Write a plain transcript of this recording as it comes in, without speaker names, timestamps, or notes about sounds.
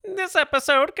This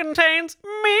episode contains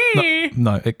me.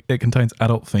 No, it contains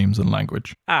adult themes and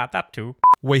language. Ah, that too.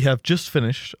 We have just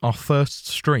finished our first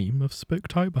stream of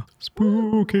Spooktober.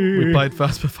 Spooky. We played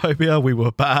Phasmophobia. We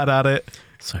were bad at it.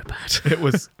 So bad. It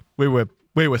was we were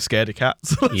scaredy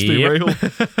cats. Let's be real.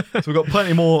 So we've got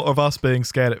plenty more of us being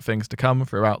scared at things to come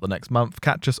throughout the next month.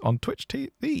 Catch us on Twitch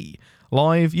TV,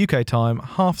 live UK time,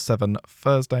 7:30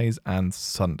 Thursdays and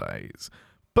Sundays.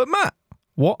 But Matt,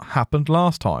 what happened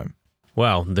last time?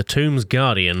 Well, the Tomb's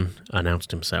Guardian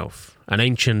announced himself, an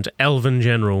ancient elven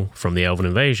general from the Elven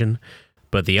Invasion,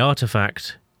 but the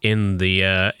artifact in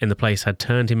the place had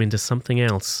turned him into something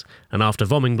else. And after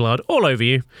vomiting blood all over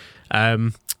you,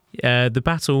 the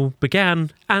battle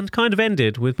began and kind of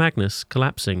ended with Magnus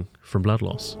collapsing from blood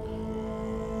loss.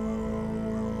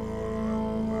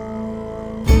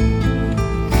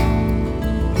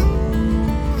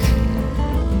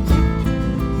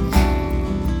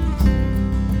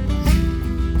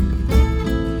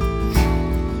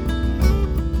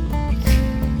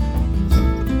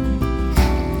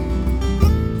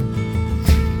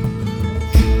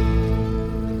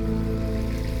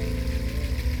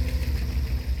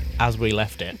 As we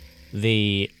left it,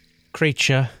 the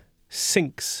creature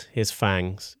sinks his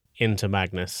fangs into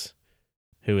Magnus,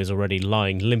 who is already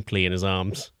lying limply in his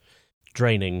arms,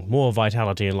 draining more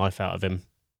vitality and life out of him,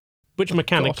 which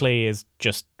mechanically is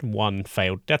just one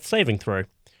failed death saving throw.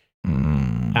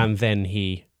 And then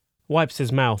he wipes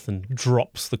his mouth and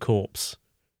drops the corpse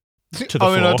to the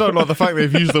floor. I don't like the fact that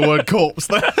you've used the word corpse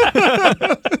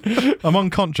there. I'm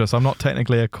unconscious. I'm not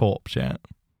technically a corpse yet.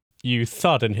 You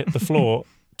thud and hit the floor,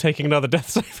 taking another death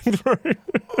saving throw.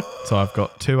 So I've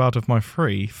got 2 out of my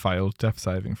 3 failed death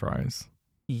saving throws.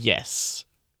 Yes.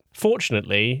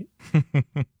 Fortunately,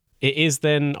 it is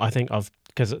then, I think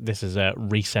because this is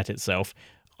reset itself,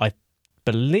 I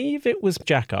believe it was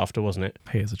Jack after, wasn't it?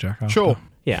 He is a jack after. Sure.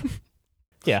 Yeah.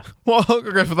 Yeah. Well, I'll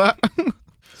go for that.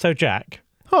 So, Jack,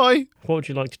 Hi. what would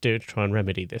you like to do to try and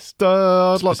remedy this?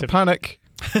 I'd like to panic.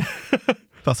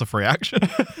 That's a free action.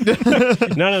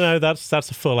 No, that's a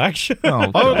full action.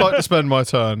 Oh, I would like to spend my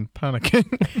turn panicking.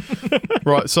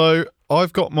 Right, so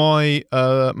I've got my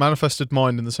manifested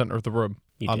mind in the centre of the room,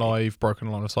 You and do. I've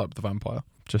broken line of sight with the vampire,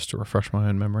 just to refresh my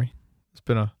own memory. It's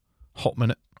been a hot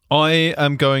minute. I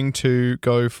am going to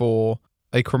go for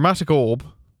a chromatic orb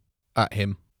at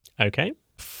him. Okay.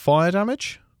 Fire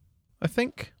damage, I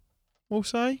think we'll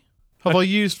say. Have I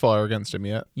used fire against him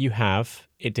yet? You have.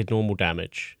 It did normal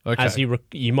damage. Okay. As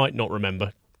you might not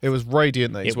remember, It was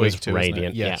radiant that he's it was weak to, radiant,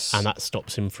 isn't it? Yes. yeah, and that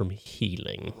stops him from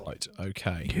healing. Right,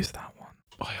 okay. use that one.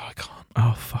 I can't.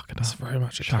 Oh, fuck it That's up. very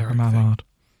much a cleric thing. Shagamalard.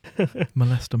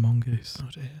 Molester mongoose. Oh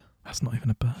dear. That's not even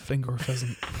a bird. Finger of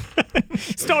pheasant.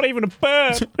 It's not even a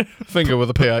bird. Finger with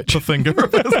a PH. The finger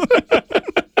of it.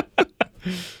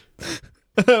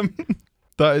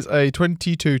 That is a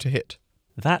 22 to hit.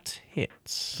 That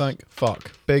hits. Thank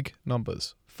fuck. Big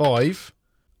numbers. 5,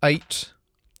 8,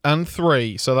 and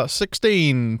 3. So that's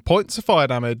 16 points of fire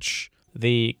damage.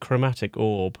 The chromatic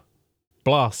orb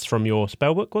blasts from your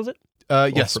spellbook, was it?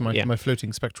 Yes, from- my, yeah. my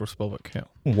fluting spectral spellbook. Yeah.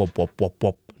 Wop, wop, wop,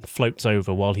 wop. Floats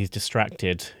over while he's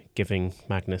distracted, giving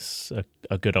Magnus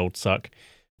a good old suck.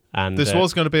 And This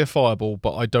was going to be a fireball,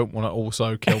 but I don't want to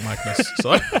also kill Magnus.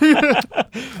 So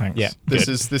Thanks. Yeah. this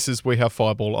good. is we have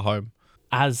fireball at home.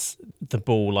 As the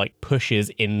ball pushes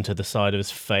into the side of his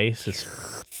face, his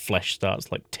flesh starts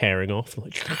tearing off,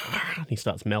 and he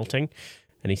starts melting,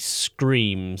 and he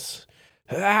screams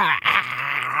for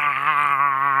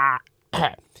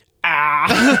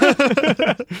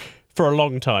a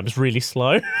long time. It's really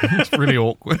slow. It's really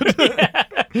awkward.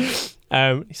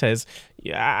 He says,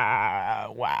 "Yeah,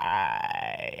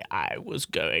 why? I was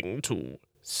going to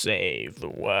save the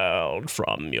world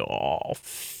from your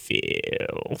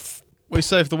filth." We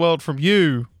saved the world from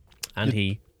you. And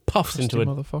he puffs into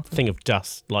Crusty a motherfucker. thing of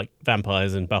dust like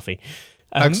vampires in Buffy.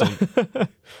 Excellent.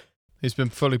 He's been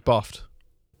fully buffed.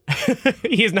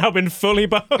 He has now been fully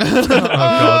buffed. Oh,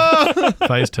 God.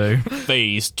 Phase 2.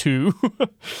 Phase 2.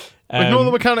 Ignore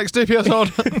the mechanics, DPS on.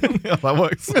 Yeah, that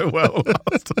worked so well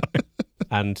last time.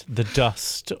 And the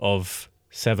dust of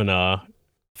Sevenar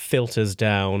filters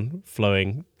down,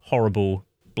 flowing horrible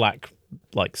black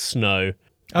like snow.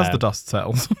 As the dust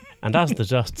settles. And as the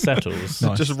dust settles,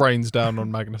 Nice. It just rains down on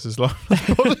Magnus's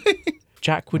lifeless body.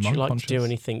 Jack, would I'm you like to do unconscious.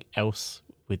 anything else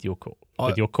with your corpse? I-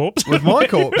 With your corpse? With my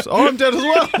corpse. Oh, I'm dead as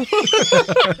well.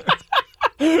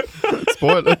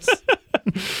 Spoilers.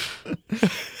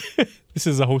 This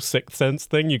is a whole Sixth Sense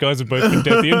thing. You guys have both been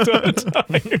dead the entire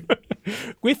time.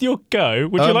 With your go,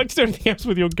 would you like to do anything else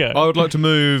with your go? I would like to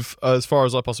move as far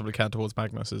as I possibly can towards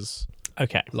Magnus's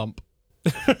Okay. lump.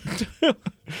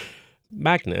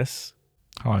 Magnus,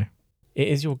 Hi. it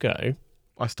is your go.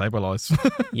 I stabilise.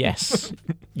 Yes.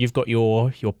 You've got your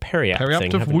periapt thing,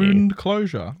 Periaptive haven't wound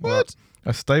closure. What?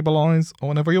 I stabilise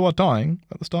whenever you are dying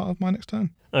at the start of my next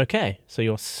turn. you? Okay, so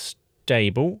you're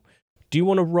stable. Do you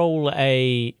want to roll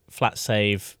a flat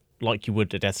save like you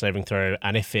would a death saving throw?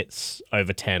 And if it's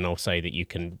over 10, I'll say that you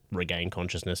can regain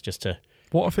consciousness just to...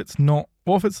 What if it's not?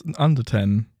 What if it's under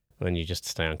 10? Then you just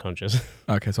stay unconscious.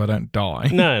 Okay, so I don't die.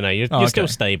 No, you're Oh, still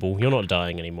okay. stable. You're not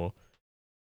dying anymore.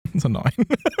 It's a 9.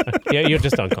 Yeah, you're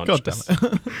just God unconscious. damn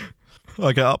it.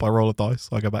 I get up, I roll a dice,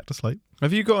 I go back to sleep.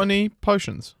 Have you got any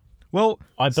potions? Well,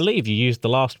 I believe you used the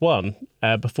last one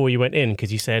before you went in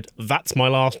because you said, that's my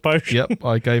last potion. yep,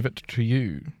 I gave it to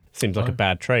you. Seems like a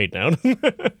bad trade now.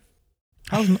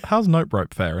 How's Note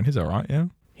Rope faring? He's all right, yeah?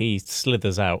 He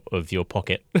slithers out of your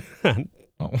pocket and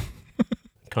Oh.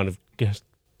 kind of just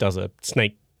does a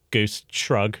snake goose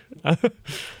shrug.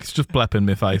 He's just blepping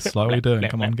my face. Like, what are you doing?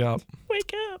 Come on, get up.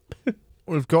 Wake up.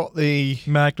 We've got the...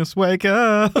 Magnus, wake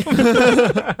up!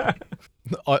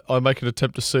 I make an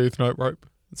attempt to soothe Note Rope.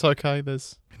 It's okay,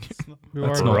 there's...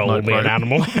 That's not Roll Note me an Rope.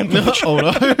 animal handling check. Oh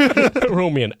no. Roll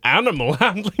me an animal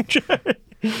handling check.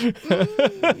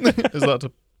 Is that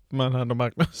to manhandle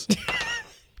Magnus?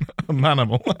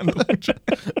 Manimal.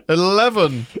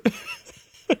 11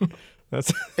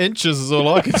 That's... inches is all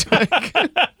I can take.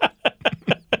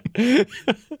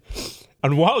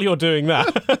 And while you're doing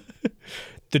that,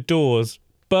 the doors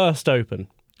burst open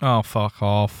Oh, fuck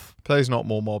off. Please not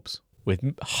more mobs. with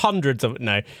hundreds of...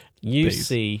 No, you Bees.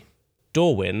 see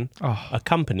Dorwin Oh,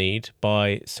 accompanied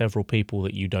by several people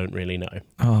that you don't really know.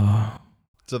 oh.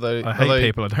 Do they? I are hate they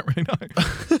people I don't really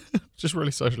know. just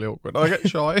really socially awkward? I get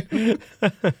shy.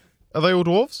 Are they all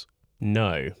dwarves?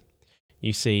 No.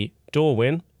 You see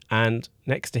Dorwin, and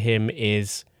next to him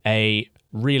is a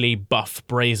really buff,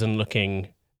 brazen-looking,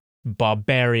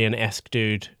 barbarian-esque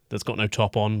dude that's got no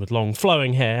top on with long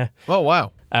flowing hair Oh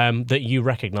wow. that you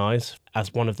recognise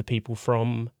as one of the people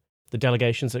from the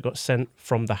delegations that got sent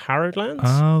from the Harrowlands.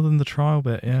 Oh, then the trial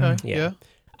bit, yeah. Okay. Yeah. Yeah.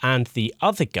 And the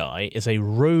other guy is a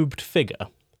robed figure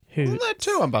who... Isn't there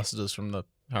two ambassadors from the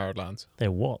Harrowlands? There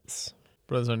was.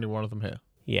 But there's only one of them here.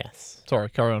 Yes. Sorry,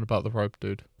 carry on about the rope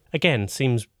dude. Again,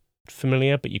 seems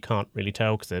familiar, but you can't really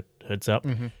tell because their hood's up.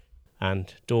 Mm-hmm.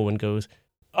 And Dorwin goes,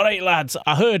 "All right, lads,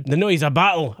 I heard the noise of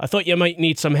battle. I thought you might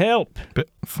need some help." Bit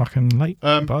fucking late,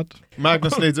 bud.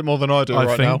 Magnus needs it more than I do I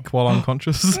right think while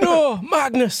unconscious. "No,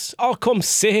 Magnus, I'll come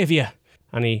save you."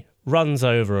 And he runs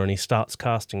over and he starts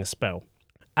casting a spell.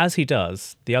 As he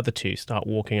does, the other two start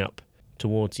walking up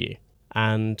towards you.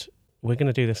 And we're going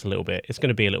to do this a little bit. It's going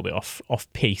to be a little bit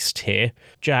off-piste here.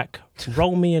 Jack,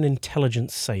 roll me an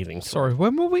intelligence saving now. throw. Sorry,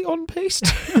 when were we on piste?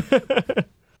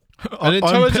 An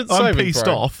intelligence I'm saving pissed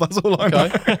throw. off. That's all I know.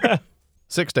 Okay.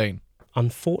 16.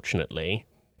 Unfortunately,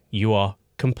 you are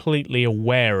completely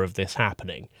aware of this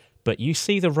happening, but you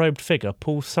see the robed figure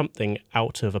pull something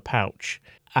out of a pouch,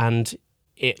 and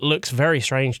it looks very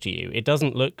strange to you. It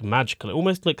doesn't look magical. It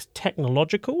almost looks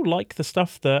technological, like the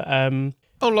stuff that...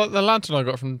 Oh, like the lantern I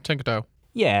got from Tinkerdale.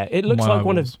 Yeah, it looks My like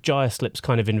one eyeballs. of Giaslip's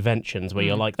kind of inventions, where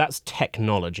you're like, that's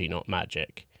technology, not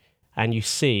magic. And you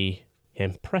see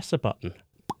him press a button.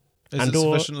 Is And it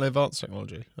or- sufficiently advanced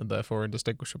technology and therefore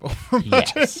indistinguishable from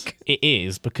Yes, magic? it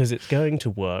is, because it's going to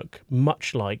work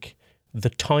much like the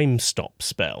time stop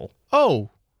spell.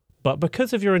 Oh, But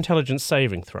because of your intelligence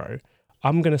saving throw,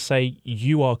 I'm going to say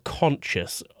you are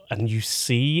conscious and you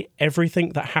see everything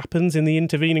that happens in the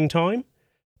intervening time,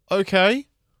 okay.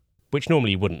 which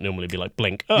normally you wouldn't normally be like,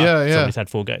 blink, Yeah, yeah. somebody's had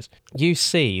 4 goes. You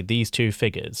see these two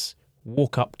figures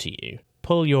walk up to you,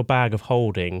 pull your bag of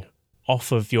holding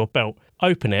off of your belt,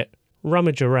 open it,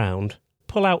 rummage around,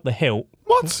 pull out the hilt,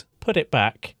 What? put it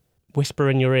back, whisper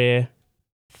in your ear,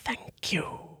 "Thank you."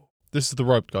 This is the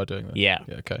roped guy doing that? Yeah.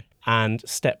 Yeah, okay. And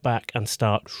step back and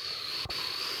start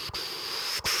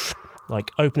like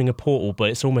opening a portal, but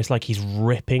it's almost like he's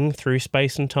ripping through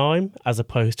space and time as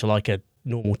opposed to like a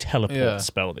normal teleport Yeah.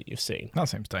 spell that you've seen. That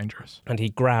seems dangerous. And he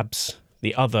grabs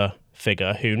the other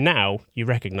figure who now you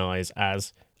recognize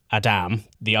as Adam,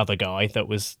 the other guy that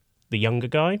was the younger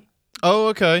guy Oh,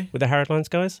 okay. with the Harrowlands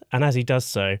guys. And as he does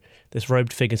so, this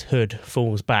robed figure's hood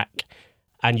falls back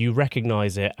and you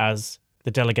recognize it as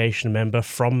the delegation member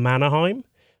from Manaheim,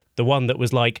 the one that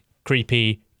was like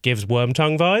creepy, gives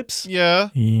Wormtongue vibes. Yeah.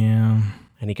 Yeah.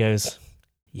 And he goes,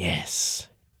 "Yes,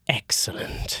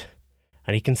 excellent."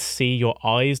 And he can see your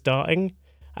eyes darting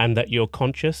and that you're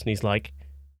conscious. And he's like,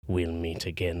 "We'll meet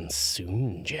again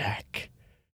soon, Jack.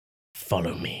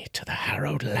 Follow me to the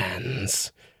Harrowed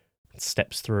Lands."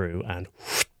 Steps through and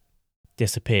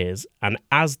disappears. And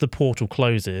as the portal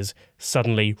closes,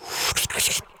 suddenly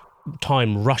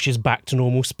time rushes back to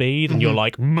normal speed, and you're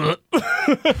like,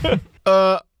 I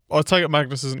take it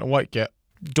Magnus isn't awake yet.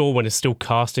 Dorwin is still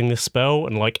casting this spell,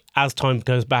 and like as time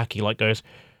goes back, he like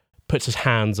puts his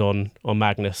hands on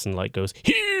Magnus and like goes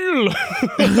heal.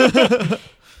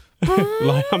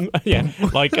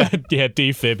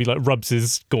 Defib. He like rubs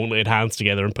his gauntleted hands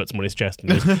together and puts them on his chest and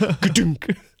goes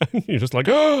ka-dunk. You're just like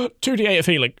 2d8 of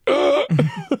healing.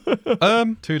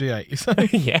 2d8, you say?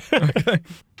 Yeah, Okay.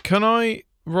 Can I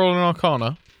roll an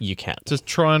Arcana you can. to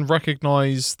try and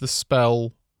recognise the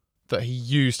spell that he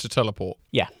used to teleport?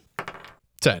 Yeah.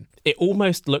 10. It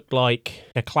almost looked like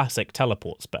a classic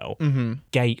teleport spell,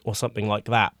 gate or something like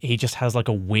that. He just has like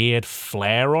a weird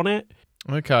flare on it.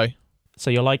 Okay. So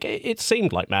you're like, it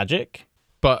seemed like magic.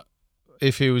 But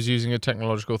if he was using a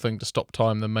technological thing to stop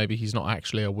time, then maybe he's not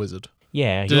actually a wizard.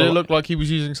 Yeah. Did it look like he was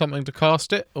using something to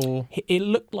cast it, or? It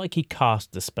looked like he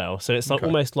cast the spell. So it's like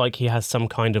almost like he has some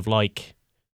kind of like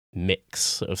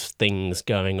mix of things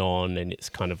going on, and it's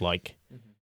kind of like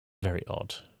very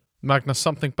odd. Magnus,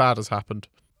 something bad has happened.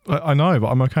 I know, but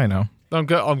I'm okay now. I'm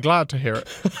glad to hear it.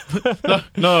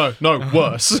 No,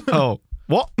 worse. Oh,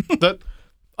 what? That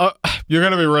you're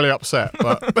going to be really upset,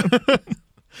 but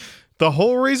the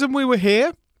whole reason we were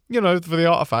here, for the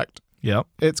artifact, Yep.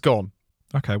 it's gone.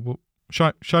 Okay, well,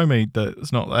 show me that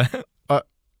it's not there.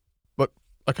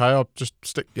 Okay, I'll just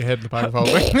stick your head in the bag of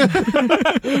holding.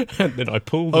 And then I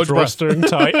pull the Hold your breath. drawstring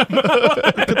tight.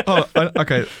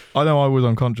 Okay, I know I was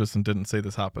unconscious and didn't see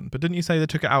this happen, but didn't you say they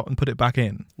took it out and put it back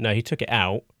in? No, he took it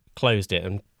out, closed it,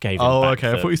 and gave it Oh, back.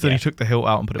 okay. I thought you said he took the hilt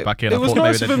out and put it back in. It was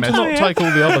nice of him to not take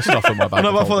all the other stuff in my bag. No,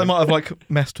 of but I thought they holding. might have like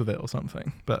messed with it or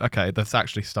something. But okay, they've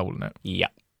actually stolen it. Yeah.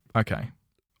 Okay.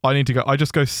 I need to go. I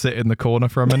just go sit in the corner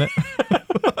for a minute.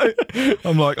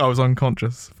 I'm like, I was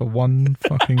unconscious for one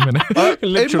fucking minute.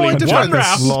 Literally in my one defense,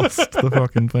 round. Lost the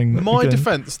fucking thing. In my again.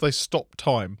 defense, they stopped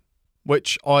time,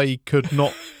 which I could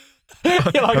not You're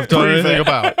like, have done prove anything it.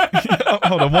 about.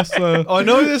 Hold on, what's the? I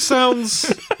know this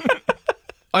sounds.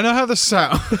 I know how this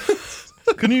sounds.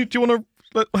 Do you want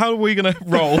to? How are we going to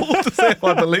roll to see if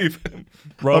I believe him?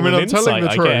 Roll I mean, an I'm telling insight,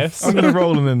 the truth. I guess. I'm going to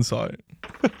roll an insight.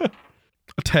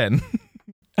 A 10.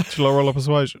 Shall I roll a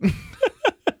persuasion?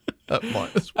 That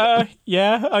might as well.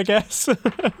 Yeah, I guess.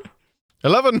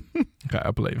 11. Okay,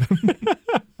 I believe him.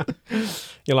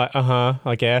 You're like,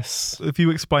 I guess. If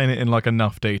you explain it in like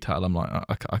enough detail, I'm like,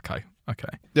 okay.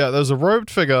 Yeah, there was a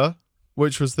robed figure,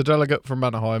 which was the delegate from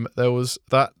Manaheim. There was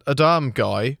that Adam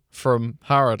guy from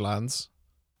Harrodlands,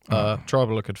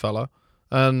 tribal-looking fella,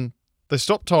 and they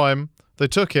stopped time. They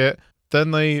took it.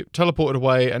 Then they teleported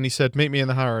away, and he said, "Meet me in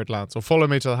the Harrodlands, or follow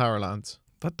me to the Harrodlands."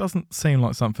 That doesn't seem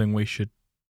like something we should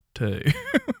do.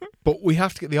 But we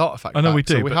have to get the artifact. I know back, we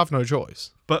do, So we but- have no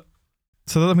choice.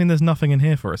 So does that mean there's nothing in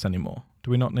here for us anymore? Do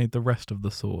we not need the rest of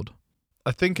the sword?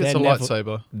 I think it's They're a never-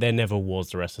 lightsaber. There never was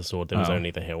the rest of the sword. There was Oh.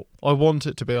 only the hilt. I want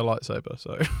it to be a lightsaber.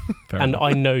 So Fair And enough.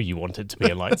 I know you want it to be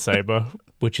a lightsaber,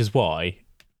 which is why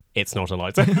it's not a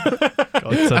lightsaber.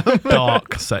 It's a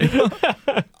dark saber.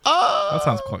 That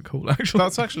sounds quite cool, actually.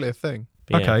 that's actually a thing.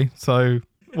 Yeah. Okay, so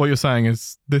what you're saying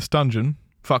is this dungeon,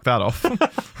 fuck that off.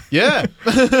 Yeah.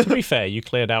 To be fair, you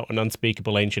cleared out an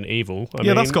unspeakable ancient evil. I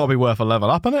mean, That's got to be worth a level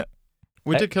up, isn't it?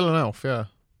 We did kill an elf. Yeah.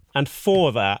 And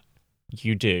for that,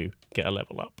 you do get a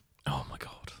level up. Oh my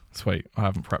god. Sweet, I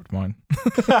haven't prepped mine.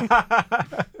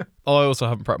 I also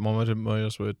haven't prepped mine. I didn't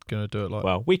realize we were going to do it like.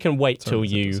 Well, we can wait So till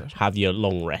it's a you decision. have your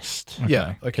long rest. Yeah.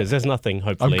 Okay. Because there's nothing, I'm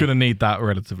hopefully. going to need that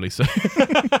relatively soon.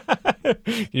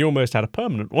 You almost had a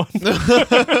permanent one.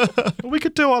 We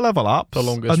could do our level up. The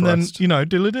longest and then, rest.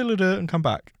 diddle and come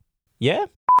back. Yeah.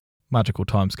 Magical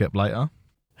time skip later.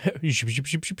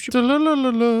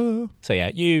 So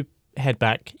yeah, you head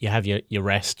back, you have your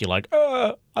rest, you're like,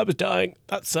 I was dying,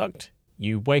 that sucked.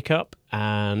 You wake up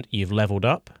and you've leveled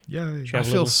up. Yay. Shall I have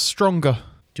a feel little- stronger.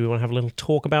 Do we want to have a little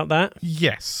talk about that?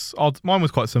 Yes. Mine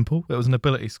was quite simple. It was an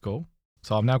ability score.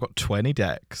 So I've now got 20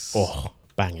 decks. Oh,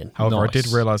 banging. However, I did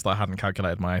nice. realise that I hadn't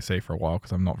calculated my AC for a while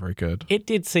because I'm not very good. It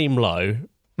did seem low.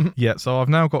 Yeah, so I've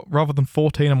now got, rather than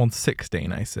 14, I'm on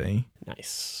 16 AC.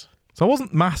 Nice. So I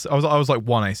wasn't massive. I was like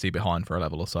 1 AC behind for a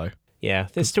level or so. Yeah,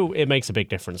 there's still, it makes a big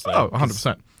difference though. Oh,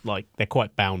 100%. Like, they're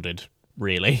quite bounded,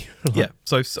 really. Yeah.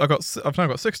 So I've now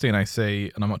got 16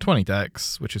 AC and I'm at 20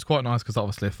 decks, which is quite nice because that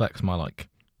obviously affects my like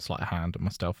sleight of hand and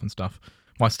my stealth and stuff.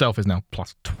 My stealth is now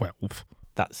plus 12.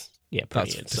 That's, yeah,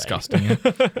 That's pretty insane. disgusting.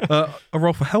 Yeah. A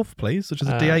roll for health, please, which is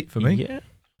a D8 for me. Yeah.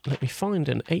 Let me find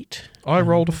an 8. I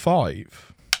rolled a 5.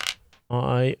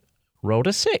 I rolled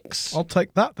a 6. I'll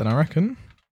take that then, I reckon,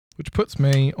 which puts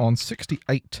me on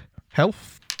 68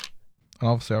 health. And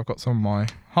obviously I've got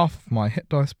half of my hit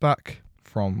dice back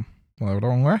from a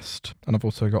long rest. And I've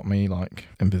also got me, like,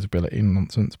 invisibility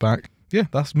nonsense back. Yeah,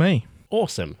 that's me.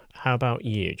 Awesome. How about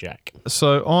you, Jack?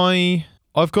 So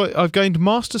I've gained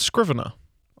Master Scrivener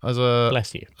as a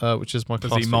Bless you. which is my Does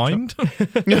class he feature.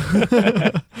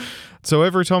 mind? So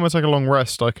every time I take a long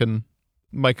rest, I can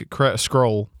create a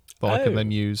scroll that I can Oh,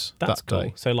 then use That's that cool.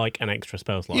 day. So like an extra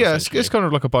spell slot. Yeah, it's essentially. kind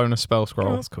of like a bonus spell Oh,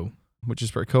 scroll, that's cool. which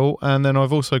is pretty cool. And then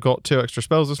I've also got 2 extra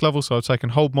spells this level. So I've taken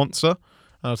Hold Monster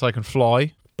and I've taken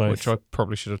Fly, Both which I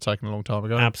probably should have taken a long time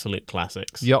ago. absolute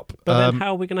classics. Yup. But then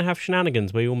how are we going to have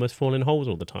shenanigans where you almost fall in holes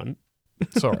all the time?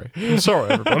 Sorry,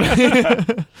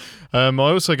 everybody. I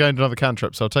also gained another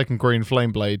cantrip, so I've taken Green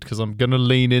Flame Blade because I'm going to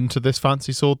lean into this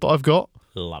fancy sword that I've got.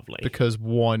 Lovely. Because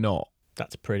why not?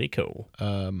 That's pretty cool.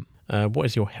 Um, What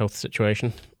is your health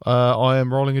situation? I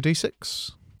am rolling a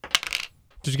d6.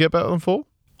 Did you get better than 4?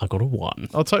 I got a 1.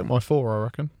 I'll take my 4, I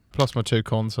reckon. Plus my 2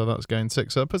 cons, so that's gained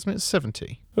 6. So that puts me at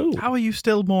 70. Ooh. How are you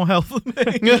still more health than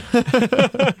me?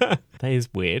 That is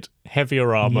weird.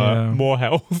 Heavier armor, Yeah. more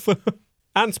health,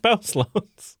 and spell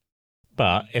slots.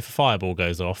 But if a fireball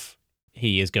goes off,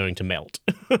 he is going to melt.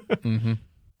 Mm-hmm.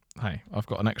 Hey, I've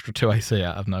got an extra 2 AC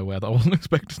out of nowhere that I wasn't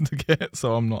expecting to get,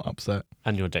 so I'm not upset.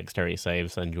 And your dexterity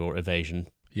saves and your evasion.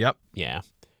 Yep. Yeah.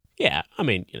 Yeah, I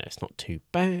mean, it's not too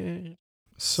bad.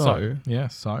 So, Yeah,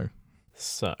 so.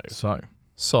 So.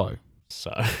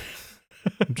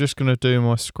 I'm just going to do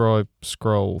my scribe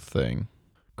scroll thing.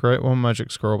 Create 1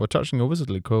 magic scroll by touching your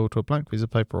wizardly quill to a blank piece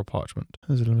of paper or parchment.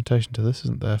 There's a limitation to this,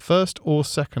 isn't there? First or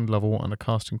second level and a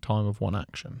casting time of 1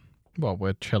 action. Well,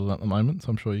 we're chilling at the moment, so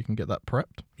I'm sure you can get that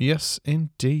prepped. Yes,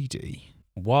 indeedy.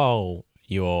 While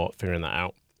you're figuring that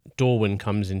out, Dorwin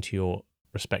comes into your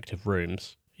respective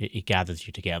rooms. He gathers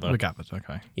you together. We're gathered,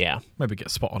 okay. Yeah. Maybe get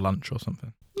a spot of lunch or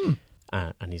something.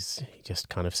 And he just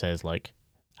kind of says, like,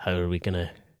 how are we going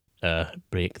to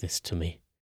break this to my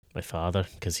father?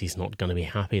 Because he's not going to be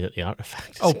happy that the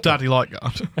artifact is... Oh, Daddy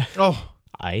Lightguard. Oh,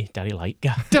 Aye, Daddy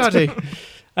Lightguard. Daddy!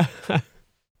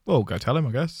 Well, go tell him,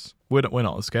 I guess. We're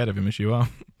not as scared of him as you are.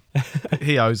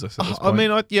 He owes us at this I point.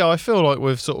 mean, I feel like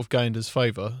we've sort of gained his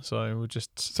favour, so we're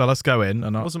just... So let's go in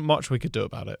and There wasn't much we could do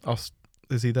about it.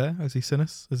 is he there? Has he seen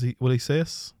us? Will he see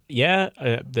us? Yeah,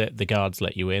 the guards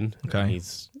let you in. Okay.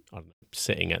 He's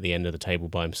sitting at the end of the table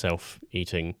by himself,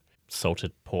 eating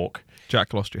salted pork.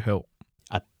 Jack lost your hilt.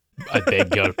 I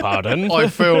beg your pardon. I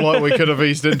feel like we could have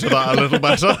eased into that a little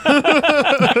better.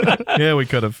 Yeah, we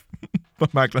could have.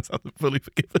 But Magnus hasn't fully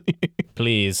forgiven you.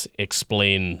 Please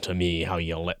explain to me how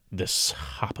you let this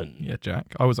happen. Yeah, Jack.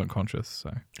 I was unconscious,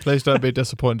 so. Please don't be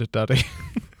disappointed, Daddy.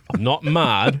 I'm not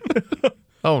mad.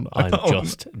 Oh, no. I'm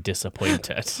just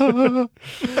disappointed.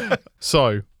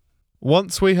 So,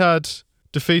 once we had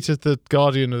defeated the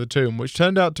Guardian of the Tomb, which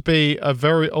turned out to be a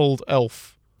very old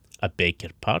elf. I beg your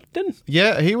pardon?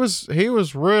 Yeah, he was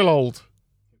real old.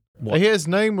 What? His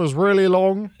name was really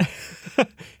long.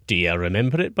 Do you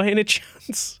remember it by any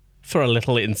chance? For a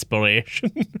little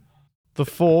inspiration. The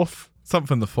 4th.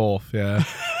 Something the 4th, yeah.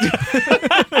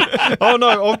 Oh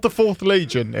no, of the 4th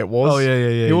Legion it was. Oh,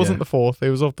 yeah. He wasn't the 4th, he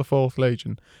was of the 4th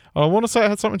Legion. I want to say it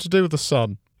had something to do with the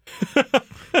sun.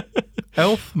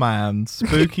 Elf man,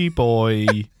 spooky boy,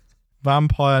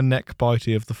 vampire neck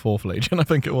bitey of the 4th Legion, I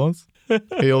think it was.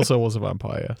 He also was a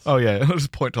vampire, yes. Oh, yeah. I'll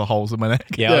just point to the holes in my neck.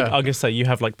 Yeah, Yeah. I'm going to say you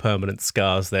have like permanent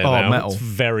scars there Oh, now. metal. It's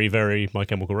very, very My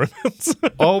Chemical Romance.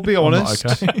 I'll be I'm not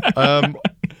honest.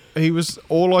 okay.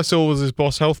 All I saw was his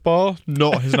boss health bar,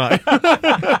 not his name.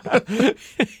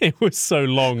 It was so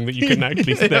long that you couldn't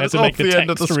actually Yeah, there it's to make off the the end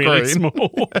of text the really screen.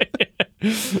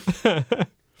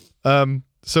 small.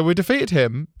 So we defeated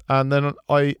him, and then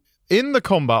in the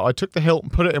combat, I took the hilt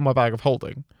and put it in my bag of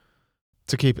holding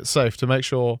to keep it safe, to make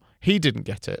sure he didn't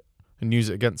get it and use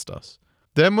it against us.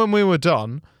 Then when we were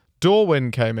done,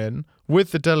 Dorwin came in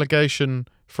with the delegation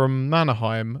from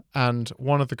Manaheim and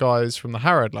one of the guys from the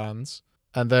Harrodlands,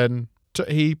 and then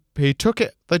he took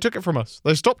it. They took it from us.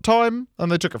 They stopped time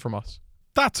and they took it from us.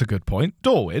 That's a good point.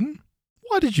 Dorwin,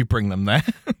 why did you bring them there?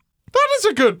 That is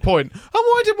a good point. And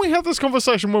why didn't we have this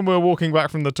conversation when we were walking back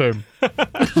from the tomb?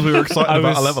 Because we were excited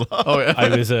about a level up. Oh yeah.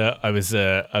 I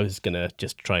was gonna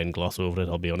just try and gloss over it.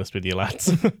 I'll be honest with you,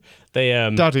 lads. They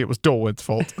Daddy, it was Dorwin's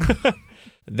fault.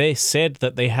 they said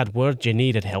that they had word you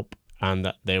needed help, and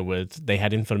that they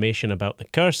had information about the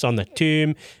curse on the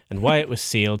tomb and why it was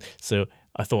sealed. So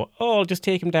I thought, I'll just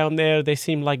take them down there. They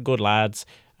seem like good lads.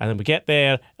 And then we get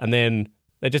there, and then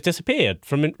they just disappeared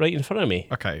right in front of me.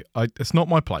 Okay, it's not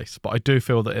my place, but I do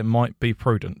feel that it might be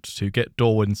prudent to get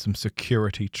Dorwin some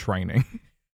security training.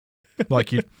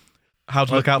 Like how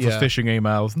to look out for yeah. phishing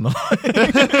emails and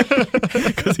the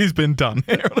like. Because he's been done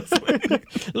here, honestly.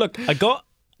 Look, I got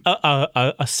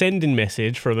a sending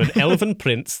message from an elven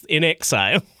prince in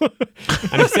exile,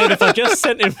 and he said if I just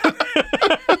sent him,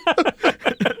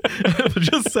 If I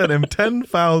just sent him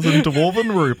 10,000 dwarven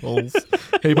ruples,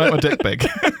 he'd make my dick big.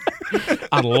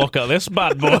 and look at this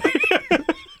bad boy,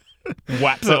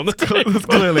 whaps it on the table. That's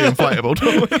clearly inflatable.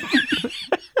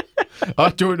 I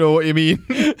don't know what you mean.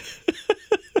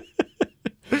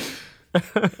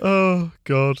 Oh,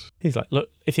 God. He's like, look,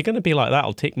 if you're going to be like that,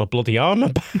 I'll take my bloody armour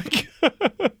back.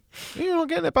 You're not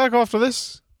getting it back after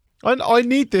this. I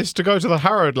need this to go to the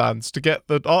Harrowlands to get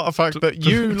the artifact that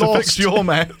you to lost. fix your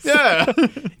mess. Yeah.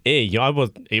 Hey,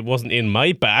 it wasn't in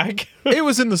my bag. It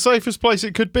was in the safest place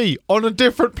it could be, on a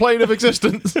different plane of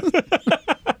existence.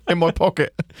 In my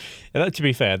pocket. And that, to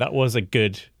be fair, that was a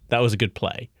good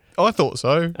play. I thought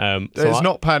so. It's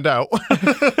not panned out.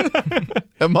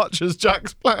 As much as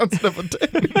Jack's plans never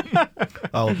did.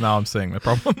 Oh, now I'm seeing the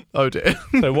problem. Oh, dear.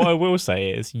 So what I will say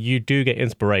is you do get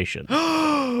inspiration.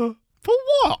 For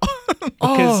what?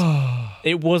 Because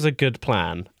it was a good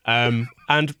plan.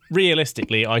 And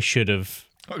realistically, I should have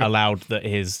allowed that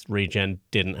his regen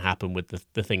didn't happen with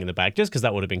the thing in the bag, just because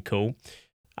that would have been cool.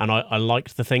 And I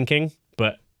liked the thinking,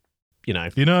 but, you know.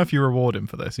 You know, if you reward him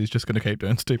for this, he's just going to keep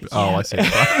doing stupid. Yeah. Oh, I see.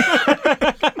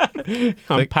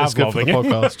 I'm It's good for the Pavloving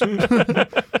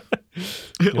podcast.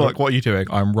 Like, what are you doing?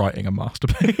 I'm writing a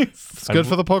masterpiece. It's good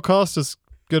for the podcast. It's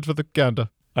good for the gander.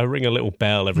 I ring a little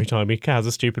bell every time he has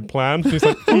a stupid plan. He's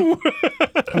like, ooh.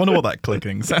 I wonder what that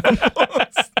clicking sound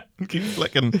was. Keep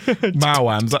flicking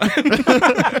Mawans at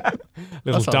him.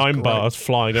 Little sounds dime great. bars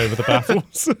flying over the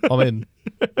battles. I'm in.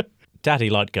 Daddy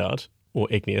Lightguard, or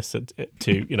Igneous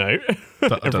to, you know. I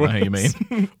don't know how you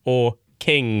mean. Or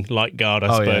King Lightguard, I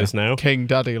Oh, suppose now. King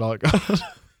Daddy like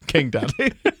King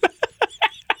Daddy.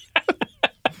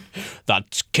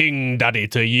 That's King Daddy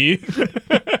to you.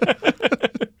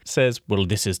 Says, well,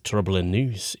 this is troubling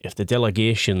news. If the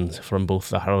delegations from both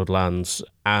the Harrowlands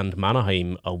and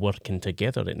Manaheim are working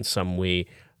together in some way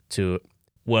to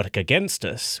work against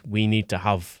us, we need to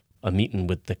have a meeting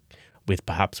with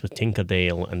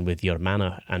Tinkerdale and with your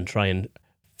manor and try and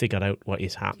figure out what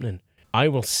is happening. I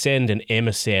will send an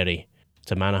emissary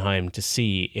to Manaheim to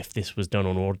see if this was done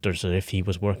on orders or if he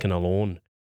was working alone.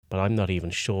 But I'm not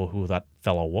even sure who that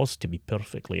fellow was, to be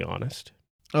perfectly honest.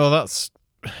 Oh, that's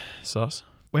sus.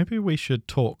 Maybe we should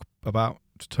talk about,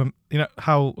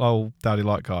 how old Daddy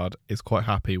Lightguard is quite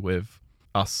happy with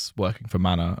us working for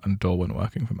Manor and Dorwin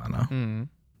working for Manor. Mm.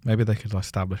 Maybe they could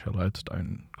establish a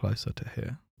lodestone closer to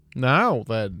here. Now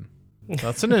then,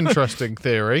 that's an interesting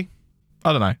theory.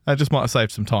 I don't know. I just might have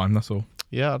saved some time, that's all.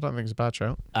 Yeah, I don't think it's a bad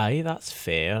shout. Aye, that's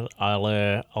fair.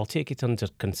 I'll take it under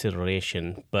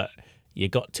consideration, but you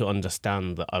got to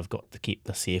understand that I've got to keep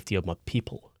the safety of my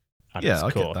people at its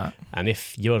I core. get that. And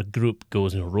if your group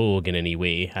goes rogue in any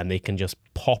way and they can just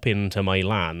pop into my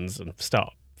lands and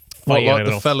start What, fighting like it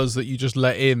the off. fellas that you just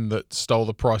let in that stole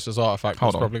the priceless artifact Hold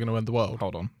that's on. probably going to end the world?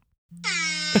 Hold on.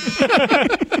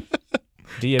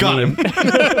 Do you Got mean?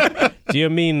 Do you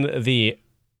mean the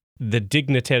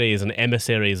dignitaries and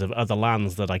emissaries of other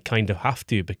lands that I kind of have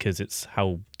to because it's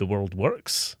how the world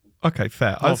works? Okay,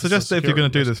 fair. I'd Officer suggest that if you're going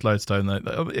to do security this lodestone,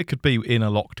 though, it could be in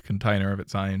a locked container of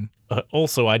its own.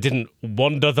 Also, I didn't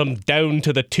wander them down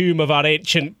to the tomb of our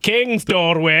ancient kings,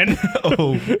 Dorwin.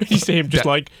 Oh, You see him just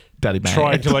like Daddy man.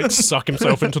 trying to like suck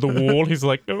himself into the wall. He's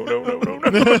like, no.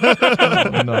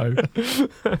 Oh, no.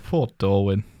 Poor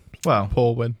Dorwin. Well,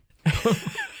 Poor win.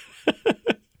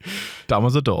 dumb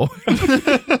as a door.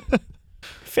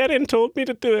 Ferrin told me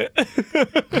to do it.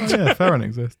 Oh, yeah, Farron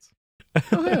exists.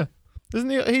 Oh, yeah. Isn't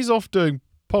he? He's off doing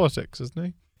politics, isn't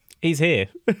he? He's here.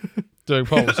 Doing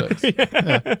politics.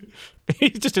 Yeah.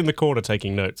 He's just in the corner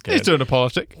taking notes. He's doing a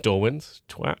politic. Dorwin's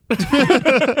twat.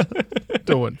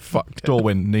 Doing fucked.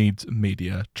 Dorwin needs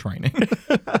media training.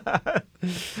 But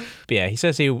yeah, he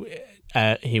says he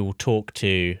will talk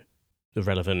to the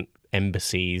relevant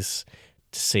embassies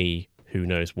to see who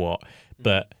knows what.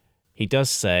 But he does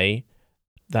say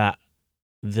that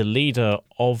the leader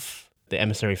of the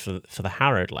emissary for the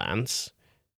Harrowlands,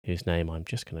 whose name I'm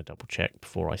just going to double check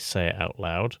before I say it out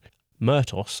loud,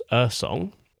 Murtos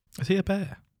Ursong. Is he a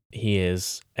bear? He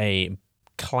is a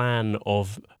clan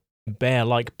of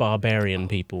bear-like barbarian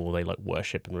people. They like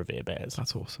worship and revere bears.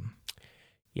 That's awesome.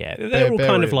 Yeah, they're all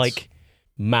kind of Bearbarians. like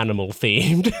manimal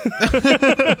themed.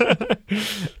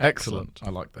 Excellent. I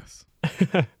like this.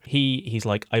 He's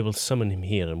like, I will summon him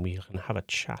here and we can have a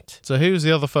chat. So who's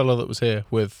the other fellow that was here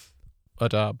with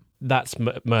Adab? That's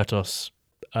Murtos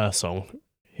Ursong,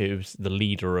 who's the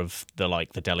leader of the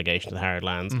delegation of the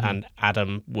Harrowlands, Mhm. and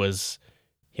Adam was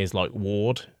his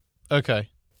ward, Okay.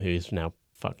 who's now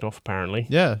fucked off, apparently.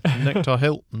 Yeah, Nectar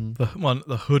Hilton.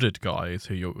 The hooded guy is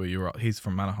who you're. He's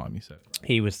from Manaheim, you said.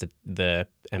 He was the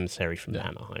emissary from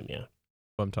Anaheim, yeah.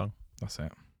 Tongue. That's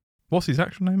it. What's his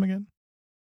actual name again?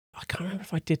 I can't remember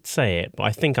if I did say it, but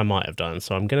I think I might have done,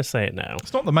 so I'm going to say it now.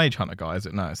 It's not the Mage Hunter guy, is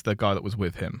it? No, it's the guy that was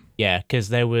with him. Yeah, because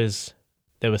there was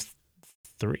 3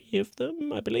 of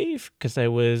them, I believe. Because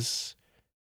there was...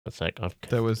 What's that?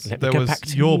 There was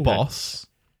back your to boss.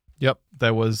 Yep.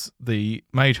 There was the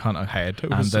Mage Hunter head,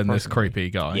 and then this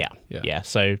creepy guy. Yeah.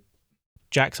 So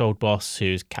Jack's old boss,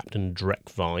 who's Captain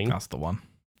Drekvine. That's the one.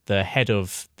 The head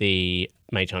of the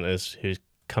Mage Hunters, who's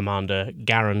Commander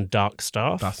Garen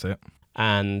Darkstaff. That's it.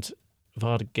 And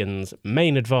Vardigan's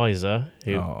main advisor,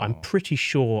 who I'm pretty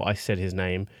sure I said his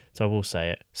name, so I will say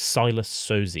it, Silas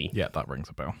Sosie. Yeah, that rings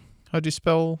a bell. How do you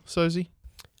spell Sosie?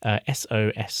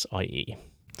 Sosie.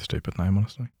 Stupid name,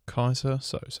 honestly. Kaiser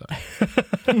Soze.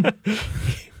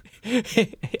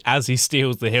 As he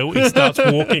steals the hill, he starts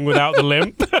walking without the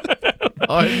limp.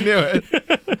 I knew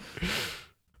it.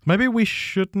 Maybe we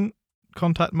shouldn't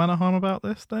contact Manaheim about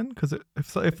this then, because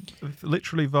if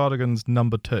literally Vardigan's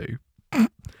number 2.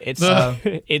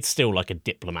 It's still like a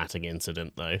diplomatic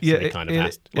incident, though. So Yeah, it kind of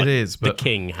has to, like, it is. But the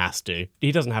king has to.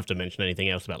 He doesn't have to mention anything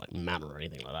else about like manor or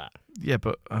anything like that. yeah,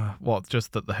 but what?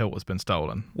 Just that the hilt has been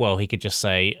stolen. Well, he could just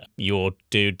say your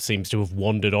dude seems to have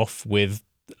wandered off with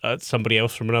somebody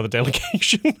else from another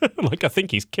delegation. Like I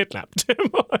think he's kidnapped him.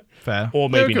 Fair. Or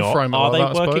maybe Yeah, not. frame it Are like they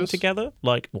that, I working suppose. together?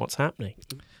 Like what's happening?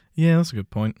 Yeah, that's a good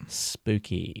point.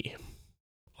 Spooky.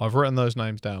 I've written those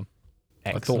names down.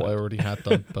 Excellent. I thought I already had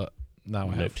done, but now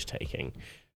I have. Note taking.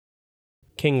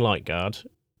 King Lightguard.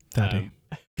 Daddy.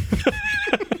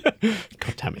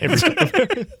 God damn it. Every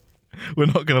time. We're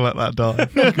not going to let that die.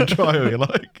 You can try all you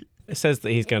like. It says that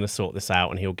he's going to sort this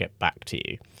out and he'll get back to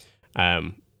you.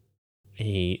 And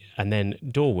then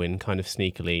Dorwin kind of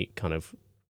sneakily kind of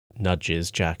nudges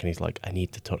Jack and he's like, I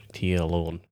need to talk to you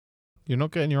alone. You're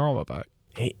not getting your armor back.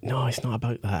 No, it's not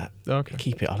about that. Okay.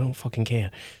 Keep it. I don't fucking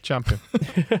care. Champion.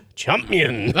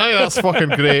 Champion. Hey, that's fucking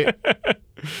great.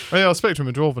 Hey, I'll speak to him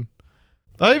in Dwarven.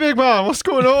 Hey, big man, what's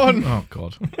going on? Oh,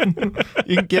 God.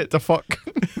 You can get the fuck.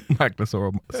 Magnus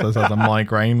says has a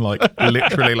migraine, like,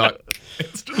 literally, like,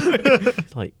 instantly.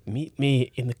 Like, meet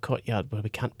me in the courtyard where we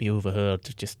can't be overheard.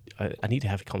 I need to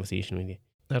have a conversation with you.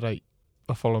 All right.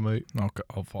 I'll follow me. Okay,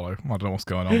 I'll follow. I don't know what's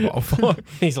going on, but I'll follow.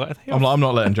 He's like, I'm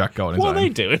not letting Jack go on his what own. are they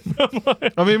doing?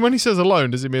 I mean, when he says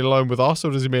alone, does he mean alone with us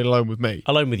or does he mean alone with me?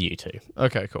 Alone with you two.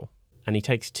 Okay, cool. And he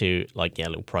takes you to, like, a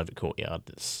little private courtyard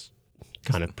that's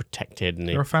kind of protected. And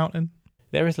There a fountain?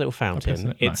 there is a little fountain.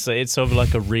 isn't it? It's sort of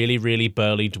like a really, really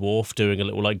burly dwarf doing a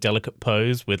little, like, delicate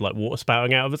pose with, like, water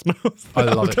spouting out of its mouth. I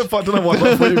love it. I don't know what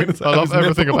you're going to say. I love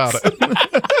everything about it.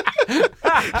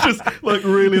 Just like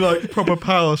really like proper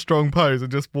power strong pose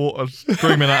and just water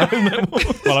streaming out of them.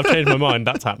 Well, I've changed my mind.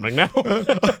 That's happening now.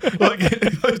 Like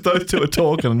those two are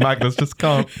talking and Magnus just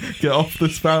can't get off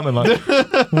this fountain. Like,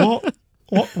 what?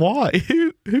 Why?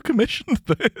 Who commissioned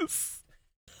this?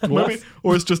 Maybe,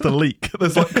 or it's just a leak.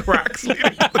 There's like cracks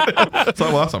leading. It's like,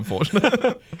 well, that's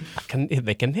unfortunate.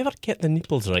 They can never get the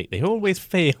nipples right. They always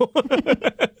fail.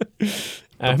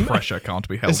 The pressure can't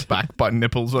be held back by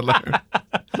nipples alone.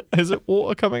 Is it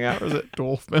water coming out or is it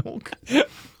dwarf milk?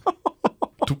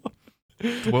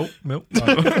 Milk?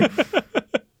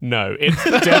 No, it's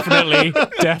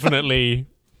definitely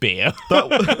beer.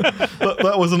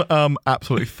 That was an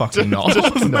absolutely fucking not.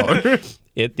 No.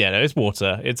 It's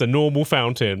water. It's a normal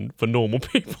fountain for normal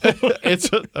people.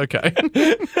 Okay.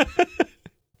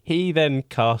 He then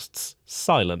casts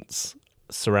silence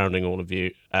surrounding all of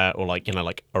you, or like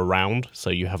around, so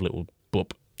you have a little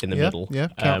blop in the middle. Yeah,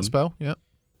 count spell, yeah.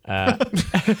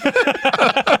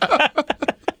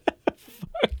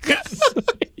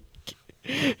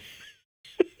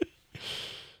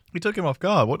 We took him off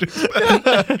guard. What do you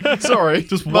expect? Sorry.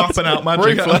 Just whopping out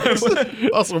magic. Reflex.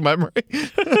 Muscle memory.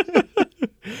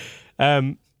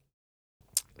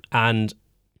 And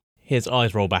his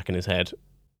eyes roll back in his head,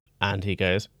 and he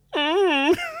goes,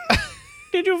 "Did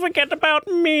you forget about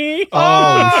me?"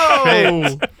 Oh,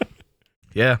 shit.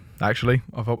 Yeah, actually,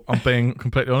 I'm being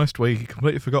completely honest. We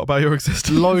completely forgot about your existence.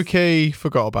 Low key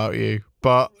forgot about you,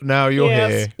 but now you're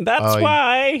here. That's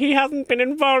why he hasn't been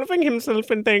involving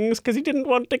himself in things, because he didn't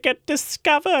want to get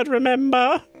discovered,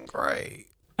 remember? Great.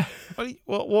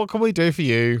 What can we do for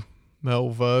you,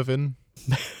 Melvervin?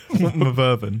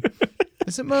 Mervyn.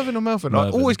 Is it Mervyn or Melvin? I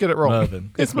always get it wrong.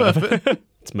 Mervyn. It's Mervyn.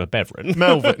 It's Merbevrin.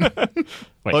 Melvin.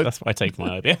 Wait, that's what I take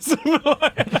my IBS.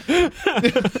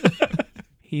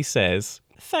 He says,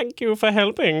 "Thank you for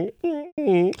helping."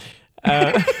 Why's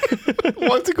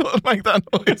he got to make that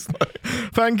noise?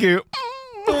 Thank you.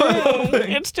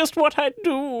 It's just what I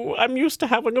do. I'm used to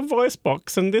having a voice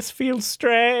box, and this feels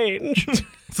strange.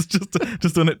 It's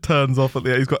just when it turns off at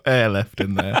the end, he's got air left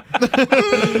in there.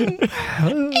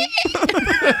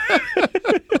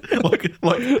 like a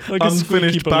unfinished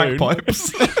squeaky balloon.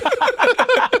 bagpipes.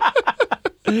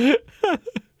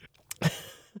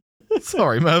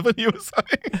 Sorry, Mervyn, you were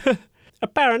saying?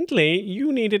 Apparently,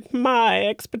 you needed my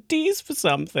expertise for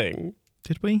something.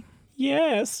 Did we?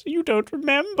 Yes, you don't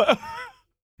remember.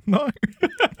 No.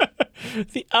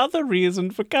 The other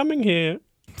reason for coming here.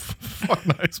 Fuck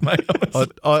knows, mate.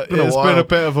 It's been a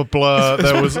bit of a blur.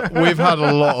 We've had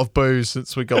a lot of booze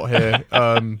since we got here.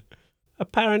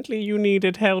 Apparently, you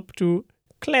needed help to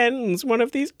cleanse one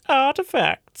of these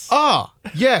artifacts.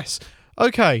 Yes.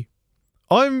 Okay.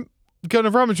 I'm going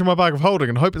to rummage in my bag of holding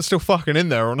and hope it's still fucking in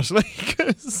there, honestly.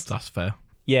 'Cause That's fair.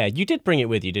 Yeah, you did bring it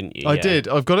with you, didn't you? I did.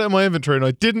 I've got it in my inventory and I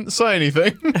didn't say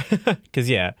anything. Because,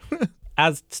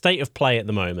 as state of play at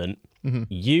the moment,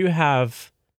 you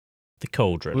have the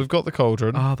cauldron. We've got the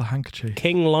cauldron. The handkerchief.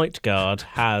 King Lightguard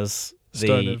has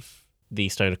the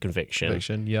Stone of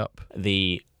Conviction. Yep.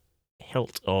 The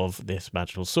hilt of this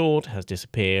magical sword has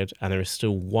disappeared, and there is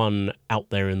still one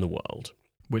out there in the world.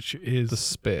 Which is The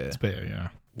spear. Spear, yeah.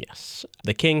 Yes.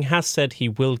 The king has said he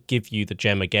will give you the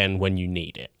gem again when you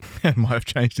need it. He might have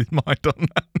changed his mind on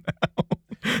that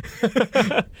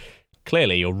now.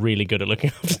 Clearly, you're really good at looking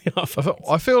after the artifacts.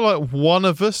 I feel like one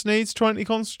of us needs 20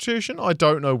 constitution. I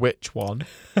don't know which one.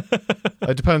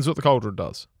 It depends what the cauldron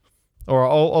does. Or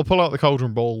I'll pull out the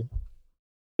cauldron ball.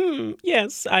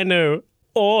 Yes, I know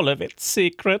all of its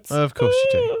secrets. Of course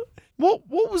you do. What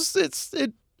was its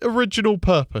original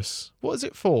purpose? What is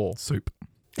it for? Soup.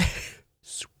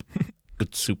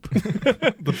 Good soup.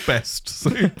 The best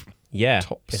soup. Yeah,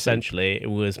 Top soup. essentially, it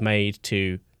was made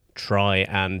to try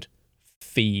and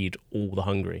feed all the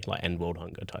hungry, like end world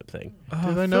hunger type thing.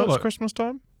 Do they know it's Christmas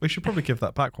time? We should probably give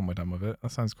that back when we're done with it.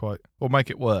 That sounds quite... Or make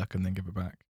it work and then give it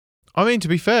back. I mean, to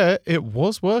be fair, it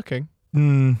was working.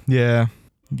 Yeah.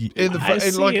 In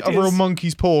like a real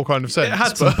monkey's paw kind of sense. It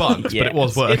had some bugs, but it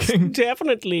was working. It's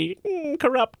definitely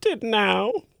corrupted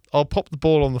now. I'll pop the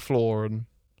ball on the floor and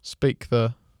speak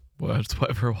the... Words,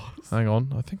 whatever it was. Hang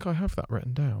on, I think I have that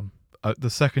written down.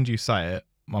 The second you say it,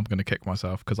 I'm going to kick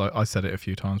myself because I said it a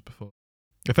few times before.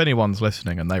 If anyone's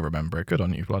listening and they remember it, good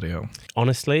on you, bloody hell.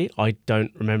 Honestly, I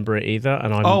don't remember it either,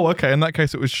 and I'm... Oh, okay. In that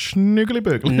case, it was schnoogly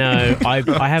boogly. No,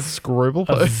 I have Scribble.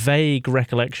 a vague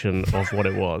recollection of what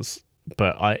it was,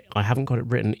 but I haven't got it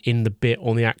written in the bit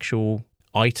on the actual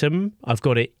item. I've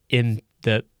got it in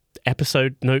the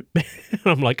episode note.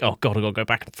 I'm like, oh God, I've got to go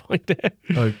back and find it.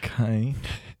 Okay.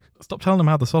 Stop telling them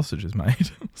how the sausage is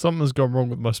made. Something's gone wrong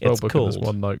with my spellbook in this called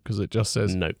one note because it just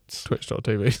says Notes.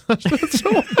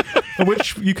 twitch.tv.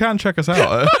 Which you can check us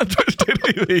out at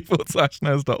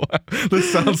twitch.tv/nez.web.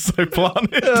 This sounds so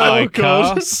planted. Oh,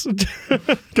 God.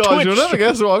 Typecast. Guys, you'll never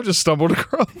guess what I've just stumbled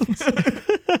across.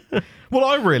 What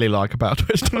I really like about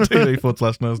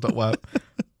twitch.tv/nez.web.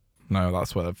 No,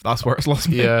 that's where it's lost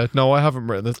me. Yeah, no, I haven't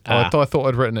written this. I thought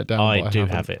I'd written it down. I but do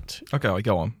haven't. have it. Okay,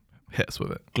 go on. Hit us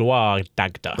with it. Gloire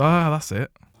Dagda. That's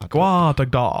it.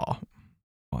 Guadagda.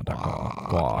 And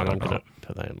I'm going to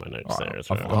put that in my notes there as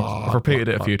well. I've repeated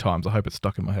it a few times. I hope it's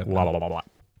stuck in my head. Blah, blah, blah, blah.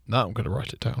 No, I'm going to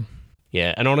write it down.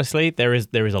 Yeah, and honestly, there is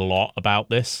a lot about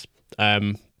this,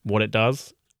 what it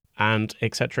does, and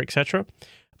etc. etc.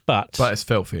 But it's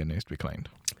filthy and needs to be cleaned.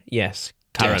 yes,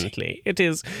 currently it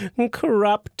is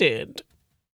corrupted,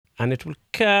 and it will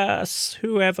curse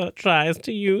whoever tries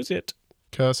to use it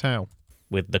Curse how?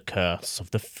 with the curse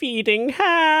of the feeding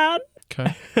hand.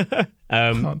 Okay.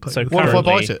 So What if I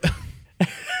bite currently, it?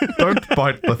 Don't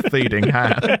bite the feeding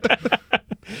hand.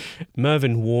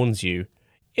 Mervyn warns you,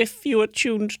 if you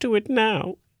attuned to it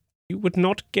now, you would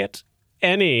not get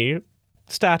any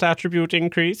stat attribute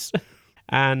increase.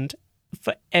 And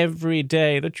for every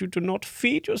day that you do not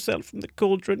feed yourself from the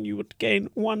cauldron, you would gain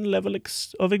 1 level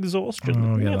of exhaustion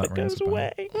Oh, that yeah, never that rings goes a bell.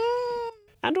 away.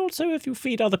 And also, if you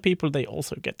feed other people, they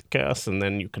also get the curse, and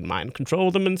then you can mind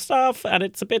control them and stuff, and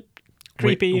it's a bit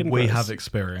creepy and we gross. have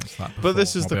experienced that before. But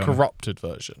this is I'll the be honest. corrupted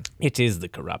version. It is the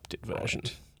corrupted version.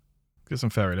 Right. Get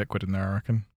some fairy liquid in there, I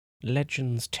reckon.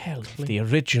 Legends tell of the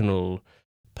original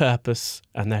purpose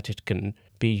and that it can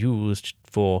be used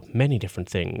for many different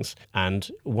things. And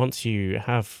once you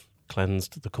have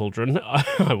cleansed the cauldron,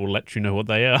 I will let you know what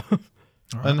they are.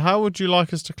 And how would you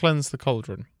like us to cleanse the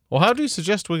cauldron? Or how do you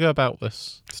suggest we go about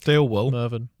this, Steel wool.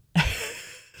 Mervyn?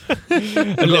 A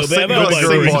little bit of Got elbow sing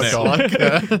grease. like like,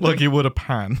 yeah. like you would a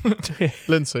pan.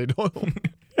 Linseed oil.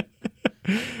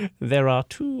 There are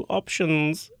 2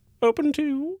 options open to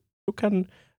you. You can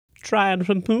try and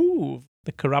remove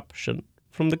the corruption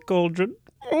from the cauldron.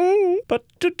 But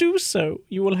to do so,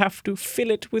 you will have to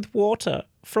fill it with water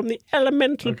from the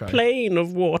elemental Okay. plane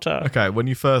of water. Okay, when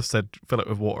you first said fill it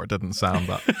with water, it didn't sound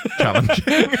that challenging.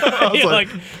 I was Yeah, like,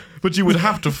 but you would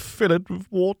have to fill it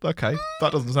with water. Okay,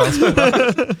 that doesn't sound so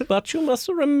bad. But you must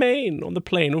remain on the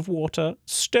plane of water,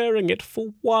 stirring it for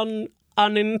 1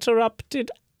 uninterrupted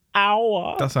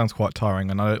hour. That sounds quite tiring,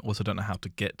 and I also don't know how to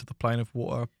get to the plane of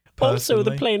water. Also, the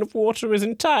personally. plane of water is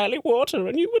entirely water,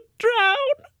 and you would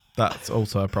drown. That's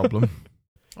also a problem.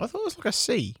 I thought it was like a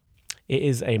sea. It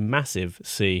is a massive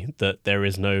sea that there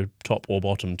is no top or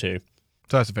bottom to.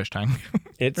 So it's a fish tank.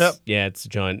 It's Yep. yeah, it's a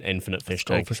giant infinite fish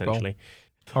cool, tank fish bowl. essentially.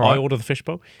 All right. I order the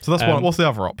fishbowl. So that's one. Um, What's the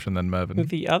other option then, Mervyn?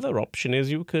 The other option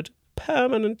is you could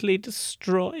permanently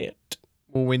destroy it.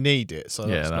 Well, we need it, so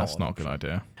Yeah, that's that's not not a good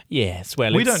idea. Yes,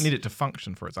 well, We it's- don't need it to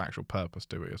function for its actual purpose,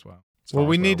 do we, as well? As Well, far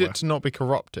we as we're need aware. it to not be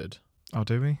corrupted. Oh,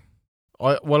 do we?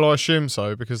 I assume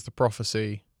so because the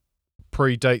prophecy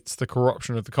predates the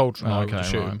corruption of the cauldron. I would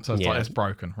assume. right. So it's Yeah. like it's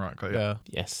broken, right? Got you. Yeah.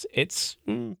 Yes, it's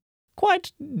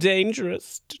quite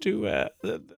dangerous to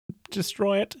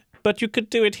destroy it, but you could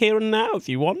do it here and now if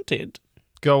you wanted.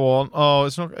 Go on. Oh,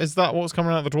 it's not. Is that what's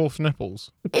coming out of the dwarf's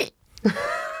nipples?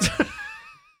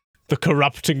 The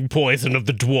corrupting poison of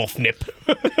the dwarf nip.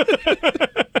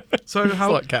 So It's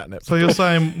how? like catnip. So you're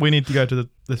saying we need to go to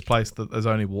this place that there's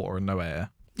only water and no air?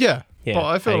 Yeah. Yeah, But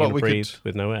I feel how you like gonna we breathe could-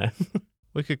 with no air.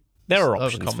 We could. There are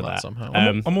options overcome for that. somehow.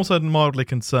 I'm also mildly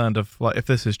concerned of like if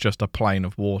this is just a plane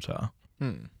of water.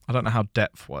 I don't know how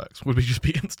depth works. Would we just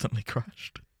be instantly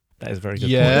crushed? That is a very good.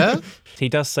 Yeah. Point. He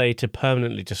does say to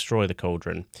permanently destroy the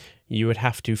cauldron, you would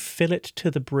have to fill it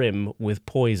to the brim with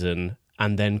poison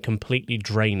and then completely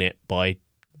drain it by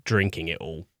drinking it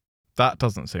all. That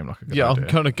doesn't seem like a good Yeah, idea.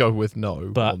 I'm gonna go with no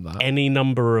But on that. any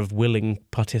number of willing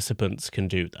participants can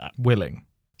do that. Willing.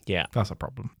 Yeah. That's a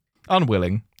problem.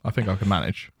 Unwilling, I think I can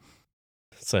manage.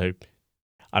 So,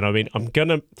 and I mean, I'm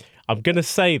gonna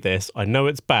say this. I know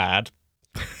it's bad.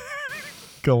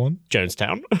 Go on.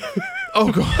 Jonestown.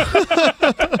 Oh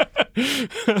god.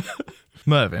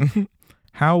 Mervyn,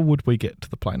 how would we get to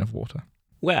the plane of water?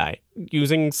 Where?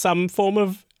 Using some form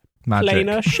of Magic.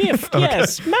 planar shift. Okay.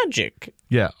 Yes, magic.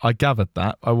 Yeah, I gathered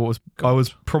that. I was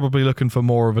probably looking for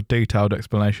more of a detailed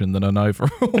explanation than an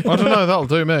overall. I don't know. That'll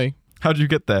do me. How do you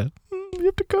get there? You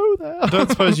have to go there. I don't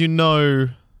suppose you know.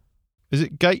 Is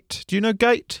it Gate? Do you know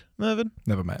Gate, Mervyn?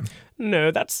 Never met him.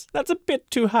 No, that's a bit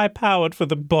too high powered for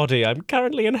the body I'm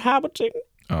currently inhabiting.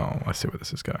 Oh, I see where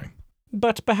this is going.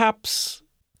 But perhaps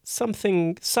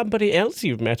somebody else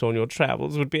you've met on your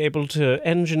travels would be able to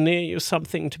engineer you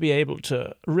something to be able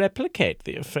to replicate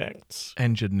the effects.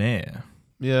 Engineer.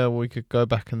 Yeah, we could go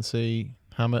back and see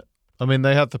Hammett. I mean,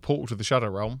 they had the portal to the Shadow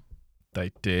Realm.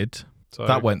 They did. So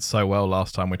That went so well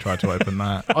last time we tried to open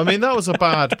that. I mean, that was a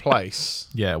bad place.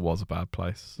 Yeah, it was a bad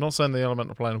place. Not saying the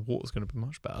elemental plane of water is going to be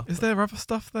much better. Is there other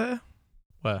stuff there?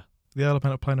 Where? The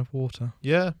elemental plane of water.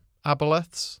 Yeah,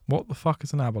 aboleths, What the fuck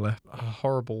is an aboleth? a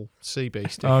horrible sea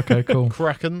beast. Oh, okay, cool.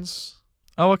 Krakens,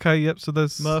 Oh, okay, yep, so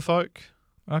there's... merfolk,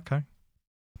 Okay.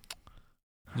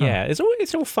 Yeah, it's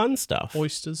all fun stuff.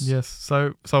 oysters. Yes,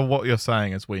 so what you're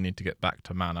saying is we need to get back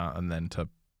to Manor and then to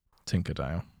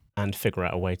Tinkerdale. And figure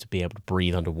out a way to be able to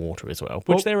breathe underwater as well. Which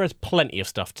Well- there is plenty of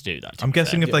stuff to do that. to I'm be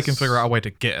guessing fair. if they can yes. figure out a way to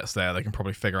get us there, they can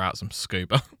probably figure out some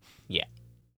scuba.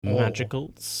 Or- Magical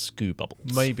scoo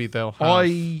bubbles. Maybe they'll have.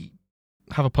 I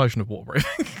have a potion of water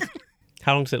breathing.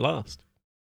 How long does it last?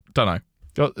 Don't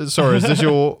know. Sorry, is this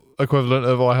your equivalent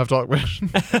of I have dark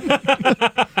vision?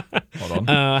 Hold on.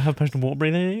 I have potion of water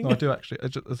breathing. No, I do actually.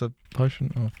 There's a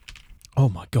potion. Oh. Oh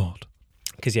my god.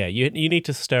 Because yeah, you need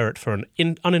to stir it for an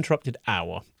uninterrupted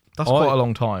hour. That's I- quite a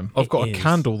long time. I've got It a is.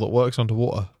 candle that works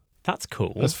underwater. That's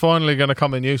cool. It's finally going to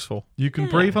come in useful. You can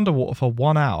Yeah. breathe underwater for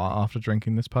 1 hour after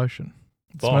drinking this potion.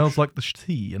 It Bosh. smells like the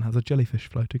sea and has a jellyfish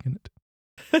floating in it.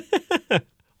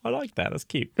 I like that. That's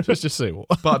cute. Let's just see what.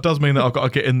 But it does mean that I've got to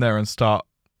get in there and start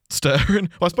stirring.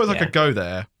 Well, I suppose I Yeah. could go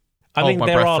there. I Hold think my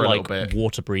there breath are for a like little bit.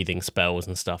 water breathing spells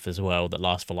and stuff as well that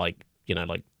last for like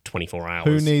 24 hours.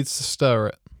 Who needs to stir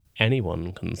it?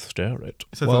 Anyone can stir it.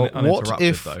 It says Well, what uninterrupted,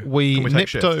 if though. we Can we take nipped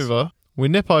shifts? over? We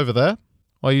nip over there.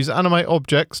 I use animate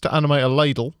objects to animate a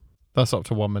ladle. That's up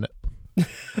to 1 minute.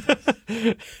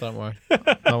 Don't worry.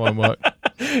 That won't work.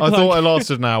 I thought it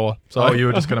lasted an hour. So Oh, you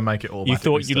were just going to make it all. You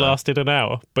thought you lasted an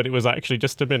hour, but it was actually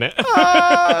just a minute.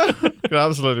 Could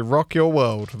absolutely rock your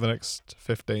world for the next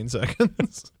 15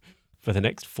 seconds. For the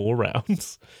next 4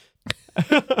 rounds.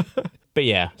 But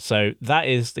yeah, so that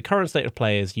is the current state of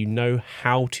play is you know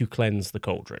how to cleanse the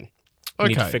cauldron. You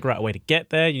need to Okay. figure out a way to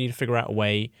get there. You need to figure out a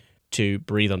way to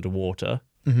breathe underwater.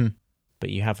 Mm-hmm. But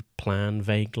you have a plan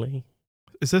vaguely.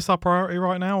 is this our priority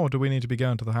right now, or do we need to be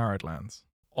going to the Harrowed Lands?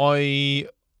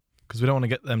 Because we don't want to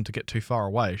get them to get too far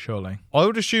away, surely. I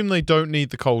would assume they don't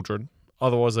need the cauldron.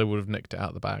 Otherwise, they would have nicked it out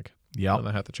of the bag Yeah. when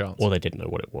they had the chance. Or they didn't know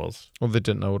what it was. Or they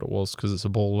didn't know what it was because it's a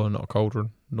ball and not a cauldron.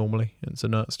 Normally, it's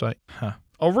inert state. Huh.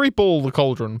 I'll re-ball the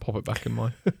cauldron and pop it back in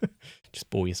my Just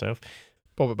bore yourself.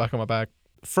 pop it back in my bag.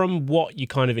 From what you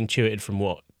kind of intuited from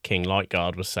what King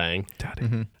Lightguard was saying, Daddy.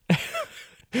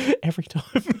 Mm-hmm. every time,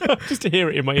 just to hear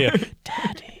it in my ear,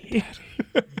 Daddy.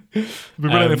 It'd be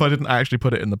brilliant if I didn't actually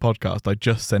put it in the podcast. I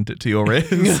just sent it to your ears.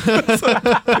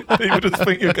 People just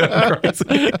think you're going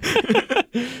crazy.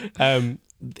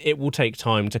 It will take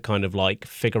time to kind of like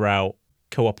figure out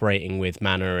cooperating with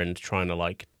Manor and trying to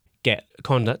like get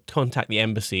contact the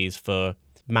embassies for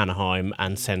Manaheim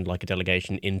and send like a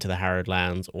delegation into the Harrowed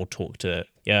Lands or talk to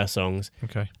Yersongs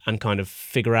Okay. and kind of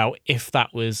figure out if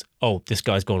that was, oh, this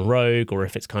guy's gone rogue, or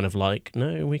if it's kind of like,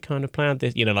 no, we kind of planned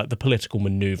this, like the political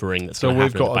manoeuvring that's So going to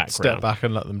we've happen in the got to background. step back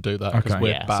and let them do that because Okay. we're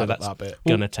Yeah, bad so at that's that bit.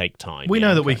 Going to take time. We yeah.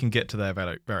 know that we can get to there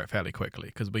fairly quickly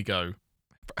because we go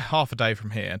half a day from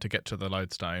here to get to the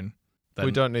Lodestone. Then,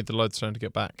 We don't need the lodestone to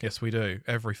get back. Yes, we do.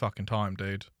 Every fucking time,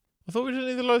 dude. I thought we didn't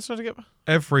need the lodestone to get back.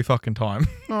 Every fucking time.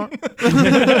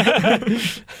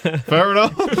 Fair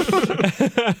enough.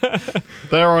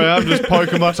 There I am, just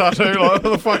poking my tattoo. Like, what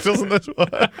the fuck doesn't this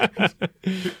work?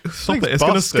 Stop Thing's it. It's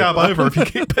going to busted, scab man. over if you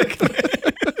keep picking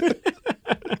it.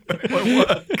 It won't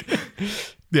work.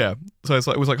 Yeah. So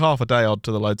it was like half a day odd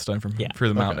to the Lodestone from through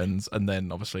the mountains, and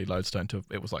then obviously Lodestone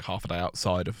it was like half a day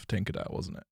outside of Tinkerdale,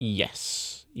 wasn't it?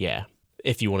 Yes, yeah.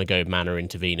 If you want to go Manor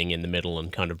intervening in the middle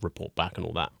and kind of report back and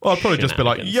all that. Well, I'd probably just be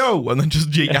like, shenanigans. yo, and then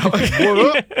just jeet out again.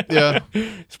 What up? Yeah.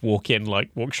 Just walk straight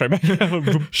back out.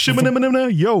 Shimminimminimina,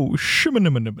 yo,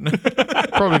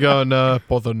 shimminimminimina. Probably go and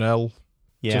bother Nell.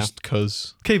 Yeah. Just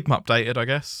because. Keep them updated, I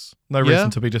guess. No Yeah.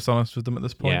 reason to be dishonest with them at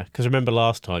this point. Yeah, because remember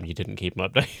last time you didn't keep them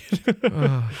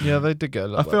updated. Yeah, they did get a I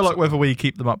little feel like upset. whether we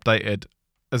keep them updated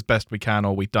as best we can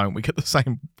or we don't, we get the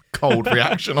same cold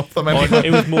reaction off them anyway.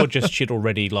 It was more just she'd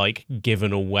already like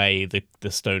given away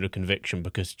the stone of conviction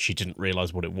because she didn't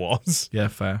realise what it was. Yeah,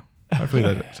 fair. Hopefully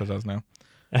that does now.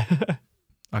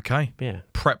 Okay. Yeah.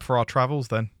 Prep for our travels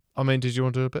then. I mean, did you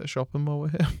want to do a bit of shopping while we're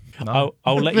here? No.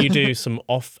 I'll let you do some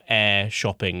off-air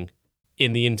shopping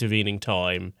in the intervening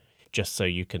time just so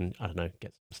you can, I don't know,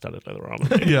 get some studded leather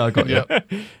armour. Yeah, I got you. Yeah.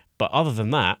 But other than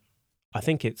that, I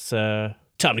think it's time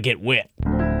to get wet.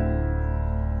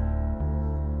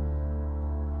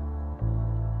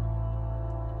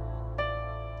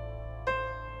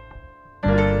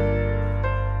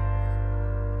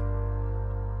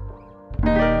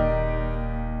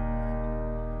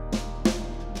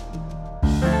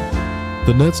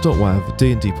 The Nerds.wav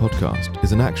D&D podcast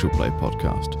is an actual play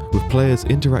podcast with players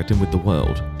interacting with the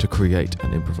world to create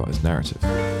an improvised narrative.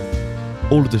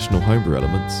 All additional homebrew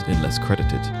elements, unless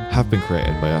credited, have been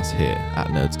created by us here at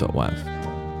Nerds.wav.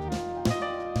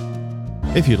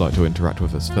 If you'd like to interact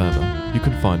with us further, you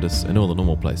can find us in all the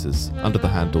normal places under the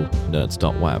handle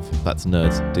nerds.wav, that's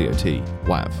nerds, D-O-T,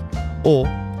 wav, or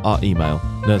our email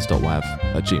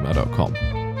nerds.wav@gmail.com.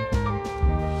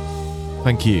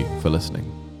 Thank you for listening.